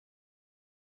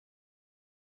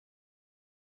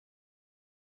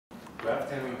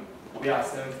afternoon. We are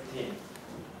 17.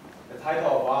 The title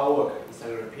of our work is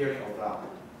The Reappearing of Love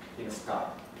in the Sky.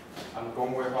 I'm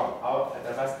Wei-Huang. Our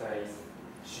advisor is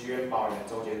Yuan-Pao and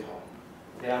Jie-Tong.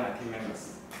 They are my team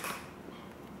members.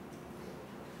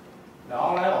 The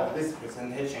outline of this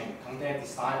presentation contains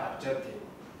design objective,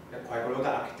 the quadrilateral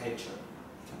architecture,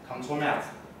 control maps,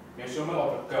 measurement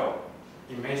of the goal,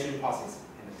 imaging process,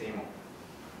 and the demo.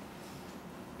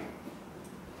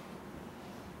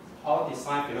 Our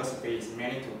design philosophy is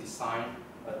mainly to design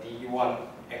a D1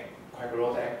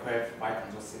 quadrilateral aircraft flight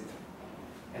control system,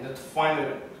 and to find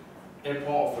the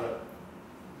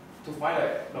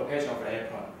location of the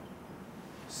airplane.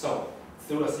 So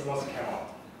through the CMOS camera,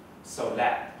 so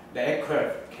that the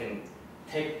aircraft can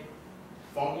take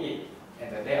from it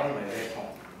and lay on the airplane.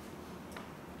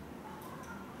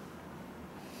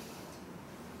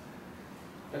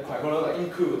 The quadrilateral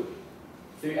include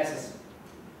 3 axis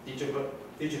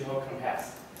digital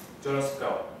compass,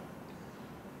 gyroscope,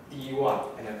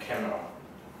 D1, and a camera.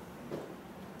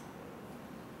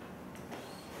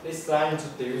 This slide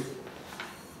introduces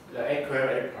the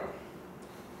aircraft airplane.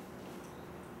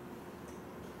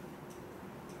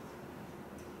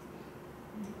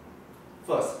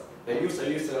 First, the user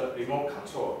uses the remote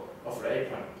control of the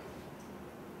airplane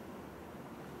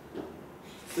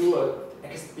through a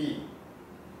XB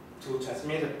to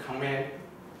transmit the command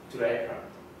to the airplane.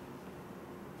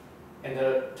 And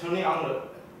turning on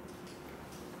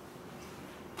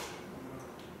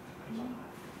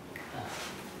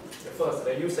first,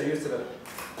 the user uses the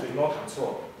remote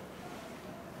control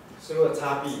through a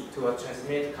Tseng to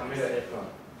transmit command to the airplane,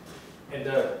 and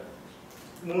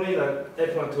moving the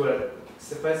airplane to a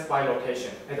specified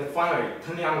location, and finally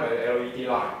turning on the LED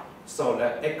line so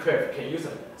the aircraft can use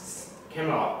a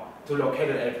camera to locate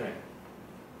the airplane.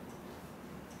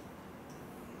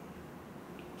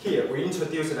 Here we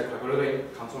introduce the quadrilateral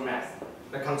control maps.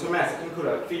 The control maps include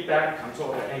the feedback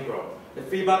control of the angle. The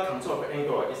feedback control of the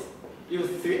angle is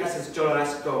used 3-axis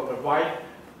gyroscope to provide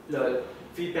the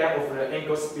feedback of the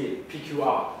angle speed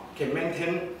PQR, can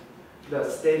maintain the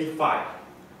steady flight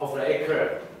of the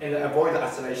aircraft and avoid the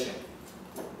oscillation.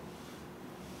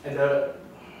 And the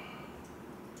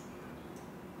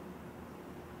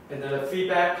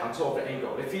feedback control of the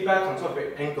angle. The feedback control of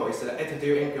the angle is the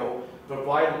attitude angle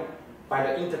provided by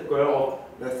the integral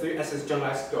of the 3-axis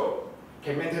gyroscope,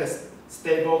 can maintain a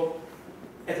stable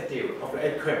attitude of the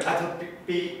aircraft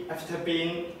after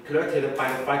being corrected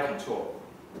by the flight control.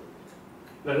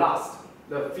 The last,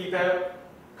 the feedback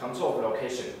control of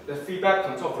location. The feedback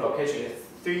control of location is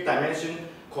 3-dimension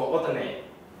coordinate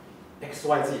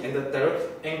XYZ, and the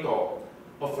direct angle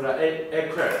of the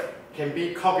aircraft can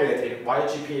be calculated via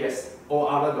GPS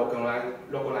or other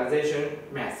localization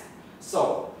methods.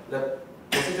 So the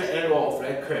position error of the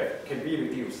aircraft can be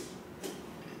reduced.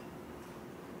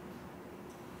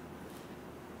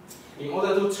 In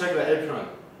order to track the airplane,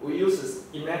 we use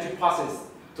imaging process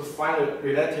to find the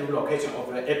relative location of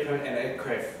the airplane and the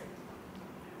aircraft.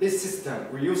 This system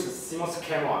we use a CMOS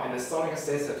camera and a sonic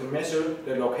sensor to measure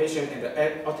the location and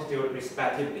the altitude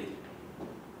respectively.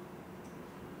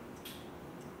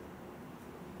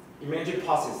 Imaging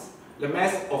process. The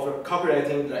method of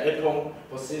calculating the airplane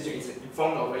position is in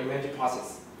form of the imaging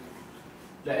process.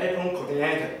 The airplane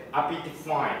coordinates are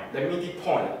defined the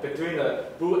midpoint between the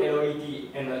blue LED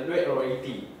and the red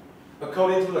LED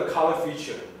according to the color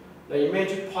feature. The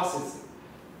imaging process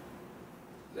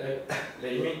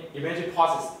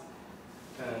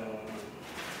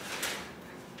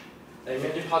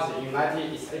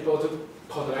united is able to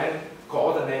coordinate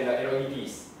the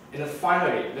LEDs. And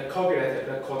finally, the calculate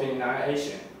the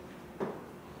coordination.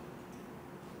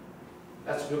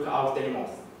 Let's look at our demos.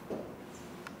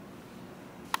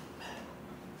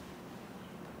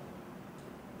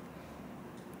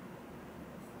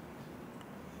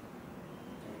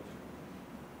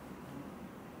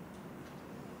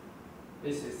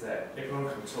 This is the airplane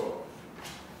control.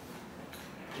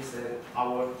 This is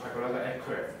our quadrilateral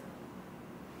aircraft.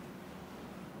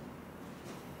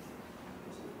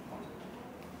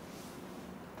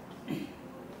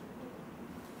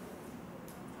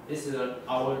 This is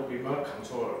our remote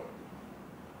controller.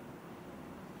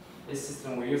 This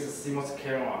system we use a CMOS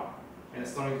camera and a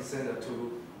sonic sensor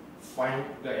to find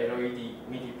the LED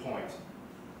midpoint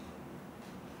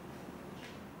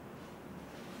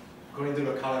according to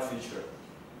the color feature.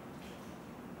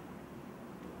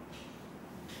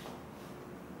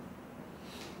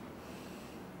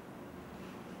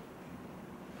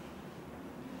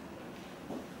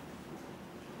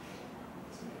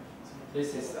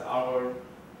 This is our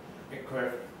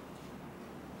aircraft.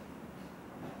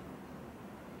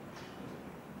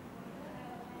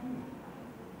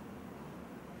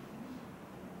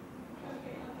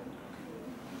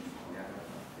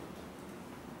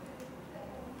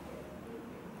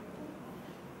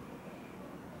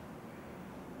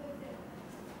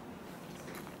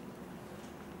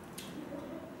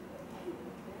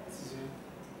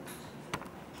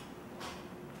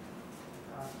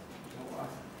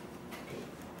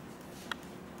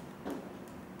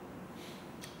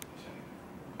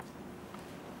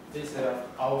 This is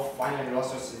our final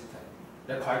roster system.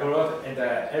 The coagulate and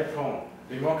the airplane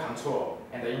remote control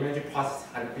and the imaging process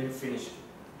have been finished,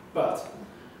 but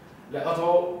the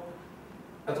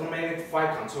automatic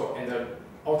flight control and the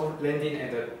auto landing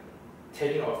and the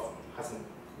taking off has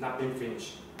not been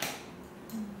finished.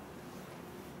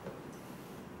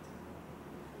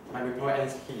 My report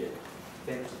ends here.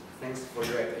 Thanks for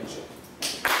your attention.